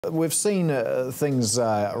We've seen things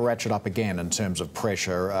ratchet up again in terms of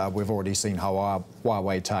pressure. We've already seen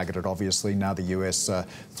Huawei targeted, obviously. Now the US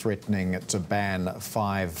threatening to ban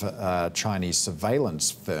 5 Chinese surveillance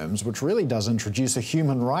firms, which really does introduce a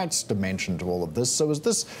human rights dimension to all of this. So is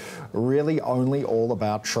this really only all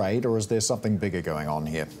about trade, or is there something bigger going on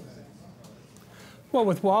here? Well,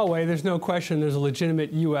 with Huawei, there's no question there's a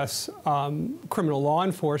legitimate U.S. criminal law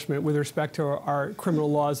enforcement with respect to our criminal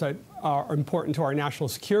laws that are important to our national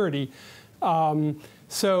security.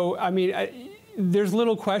 So, I mean, there's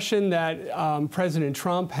little question that President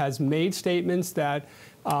Trump has made statements that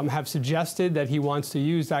have suggested that he wants to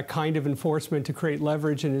use that kind of enforcement to create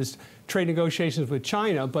leverage in his trade negotiations with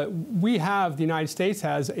China. But we have, the United States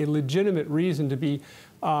has a legitimate reason to be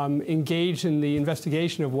engaged in the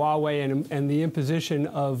investigation of Huawei and the imposition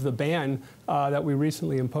of the ban that we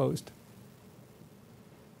recently imposed.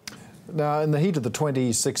 Now, in the heat of the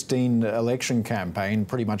 2016 election campaign,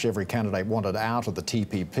 pretty much every candidate wanted out of the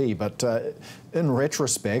TPP. But in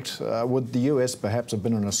retrospect, would the US perhaps have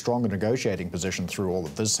been in a stronger negotiating position through all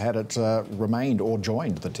of this had it remained or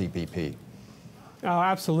joined the TPP? Oh,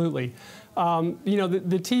 absolutely. You know,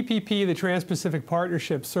 the TPP, the Trans-Pacific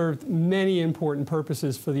Partnership, served many important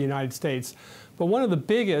purposes for the United States. But one of the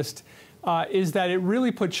biggest is that it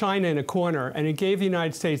really put China in a corner, and it gave the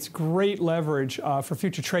United States great leverage for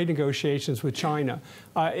future trade negotiations with China.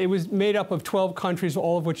 It was made up of 12 countries,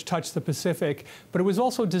 all of which touched the Pacific, but it was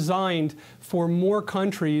also designed for more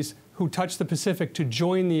countries who touched the Pacific to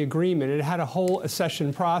join the agreement. It had a whole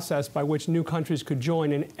accession process by which new countries could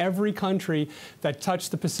join, and every country that touched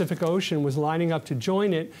the Pacific Ocean was lining up to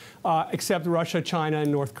join it, except Russia, China,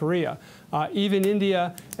 and North Korea. Even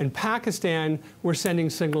India and Pakistan were sending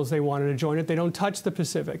signals they wanted to join it. They don't touch the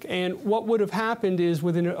Pacific. And what would have happened is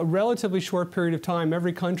within a relatively short period of time,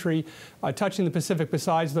 every country touching the Pacific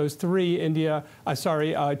besides those three,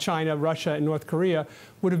 China, Russia, and North Korea,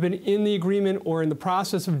 would have been in the agreement or in the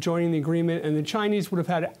process of joining the agreement, and the Chinese would have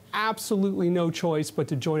had absolutely no choice but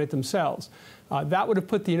to join it themselves. That would have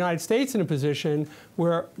put the United States in a position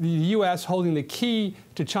where the U.S., holding the key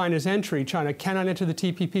to China's entry, China cannot enter the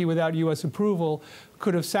TPP without U.S. approval,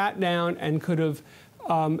 could have sat down and could have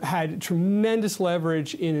had tremendous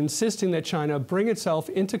leverage in insisting that China bring itself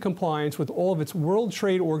into compliance with all of its World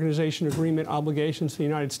Trade Organization agreement obligations to the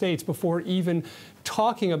United States before even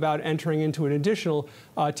talking about entering into an additional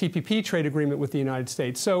TPP trade agreement with the United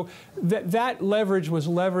States. So that leverage was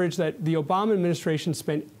leverage that the Obama administration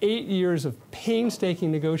spent 8 years of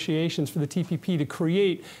painstaking negotiations for the TPP to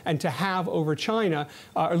create and to have over China,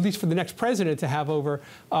 or at least for the next president to have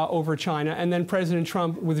over China. And then President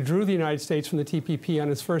Trump withdrew the United States from the TPP on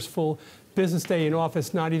his first full business day in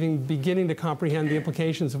office, not even beginning to comprehend the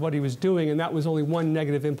implications of what he was doing. And that was only one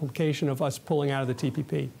negative implication of us pulling out of the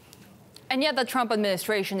TPP. And yet the Trump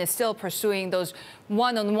administration is still pursuing those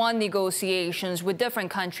one-on-one negotiations with different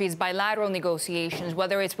countries, bilateral negotiations,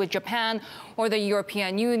 whether it's with Japan or the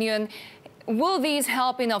European Union. Will these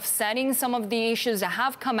help in offsetting some of the issues that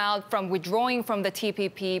have come out from withdrawing from the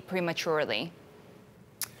TPP prematurely?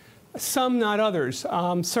 Some, not others.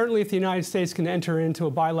 Certainly, if the United States can enter into a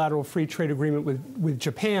bilateral free trade agreement with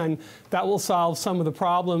Japan, that will solve some of the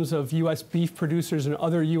problems of U.S. beef producers and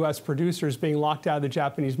other U.S. producers being locked out of the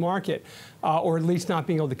Japanese market, or at least not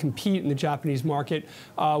being able to compete in the Japanese market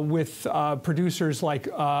with producers like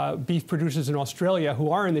beef producers in Australia who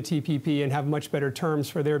are in the TPP and have much better terms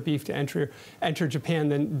for their beef to enter Japan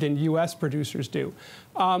than U.S. producers do.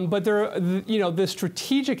 But the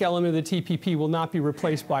strategic element of the TPP will not be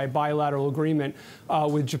replaced by a bilateral agreement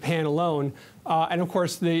with Japan alone. And of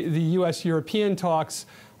course, the U.S.-European talks,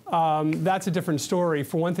 that's a different story.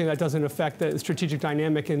 For one thing, that doesn't affect the strategic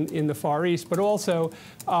dynamic in the Far East. But also,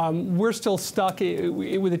 we're still stuck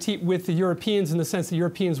with the Europeans in the sense the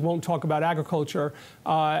Europeans won't talk about agriculture.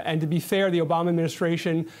 And to be fair, the Obama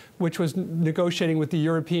administration, which was negotiating with the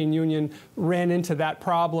European Union, ran into that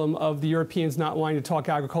problem of the Europeans not wanting to talk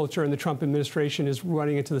agriculture, and the Trump administration is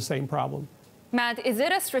running into the same problem. Matt, is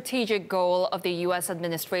it a strategic goal of the U.S.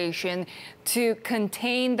 administration to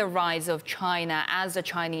contain the rise of China as the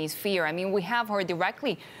Chinese fear? I mean, we have heard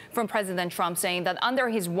directly from President Trump saying that under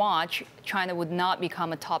his watch, China would not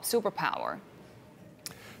become a top superpower.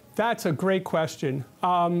 That's a great question.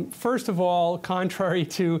 First of all, contrary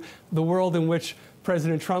to the world in which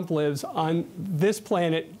President Trump lives, on this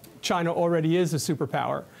planet, China already is a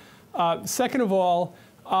superpower. Second of all,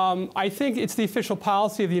 I think it's the official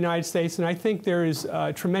policy of the United States, and I think there is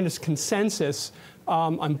tremendous consensus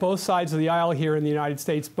on both sides of the aisle here in the United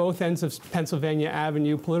States, both ends of Pennsylvania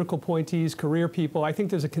Avenue, political appointees, career people. I think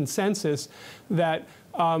there's a consensus that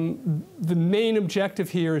The main objective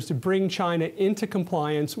here is to bring China into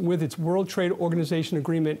compliance with its World Trade Organization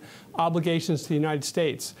agreement obligations to the United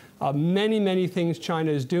States. Many things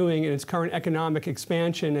China is doing in its current economic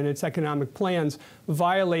expansion and its economic plans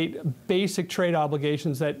violate basic trade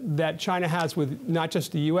obligations that China has with not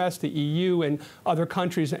just the U.S., the EU, and other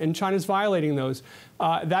countries, and China's violating those.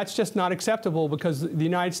 That's just not acceptable because the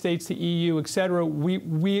United States, the EU, et cetera,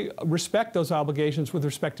 we respect those obligations with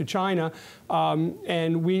respect to China,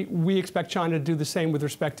 and we expect China to do the same with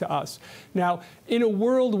respect to us. Now, in a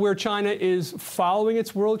world where China is following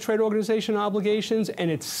its World Trade Organization obligations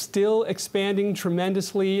and it's still expanding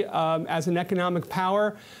tremendously as an economic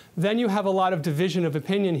power, then you have a lot of division of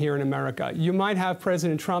opinion here in America. You might have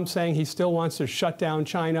President Trump saying he still wants to shut down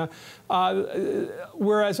China,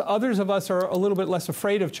 whereas others of us are a little bit less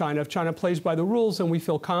afraid of China. If China plays by the rules, then we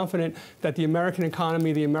feel confident that the American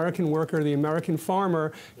economy, the American worker, the American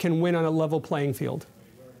farmer can win on a level playing field.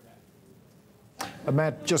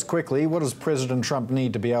 Matt, just quickly, what does President Trump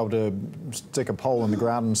need to be able to stick a pole in the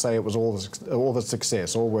ground and say it was all the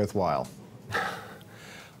success, all worthwhile?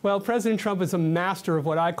 Well, President Trump is a master of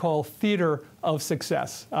what I call theater of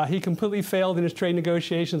success. He completely failed in his trade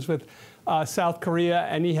negotiations with South Korea,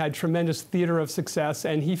 and he had tremendous theater of success.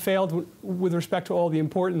 And he failed with respect to all the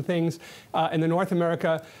important things in the North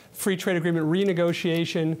America Free Trade Agreement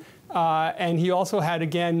renegotiation. And he also had,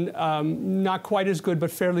 again, not quite as good, but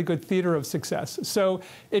fairly good theater of success. So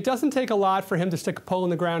it doesn't take a lot for him to stick a pole in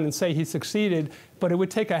the ground and say he succeeded, but it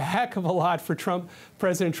would take a heck of a lot for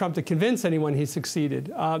President Trump to convince anyone he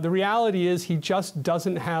succeeded. The reality is he just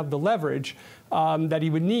doesn't have the leverage that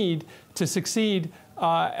he would need to succeed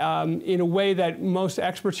in a way that most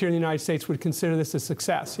experts here in the United States would consider this a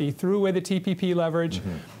success. He threw away the TPP leverage.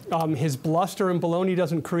 His bluster and baloney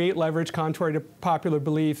doesn't create leverage, contrary to popular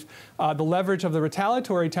belief. The leverage of the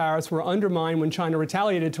retaliatory tariffs were undermined when China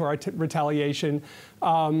retaliated to our retaliation,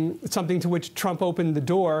 something to which Trump opened the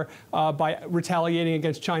door by retaliating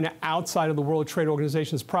against China outside of the World Trade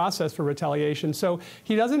Organization's process for retaliation. So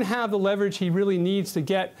he doesn't have the leverage he really needs to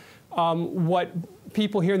get what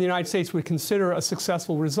people here in the United States would consider a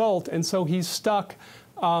successful result, and so he's stuck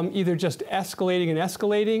either just escalating and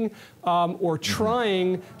escalating or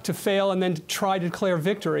trying to fail and then try to declare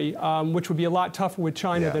victory, which would be a lot tougher with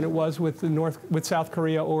China than it was with South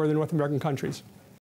Korea or the North American countries.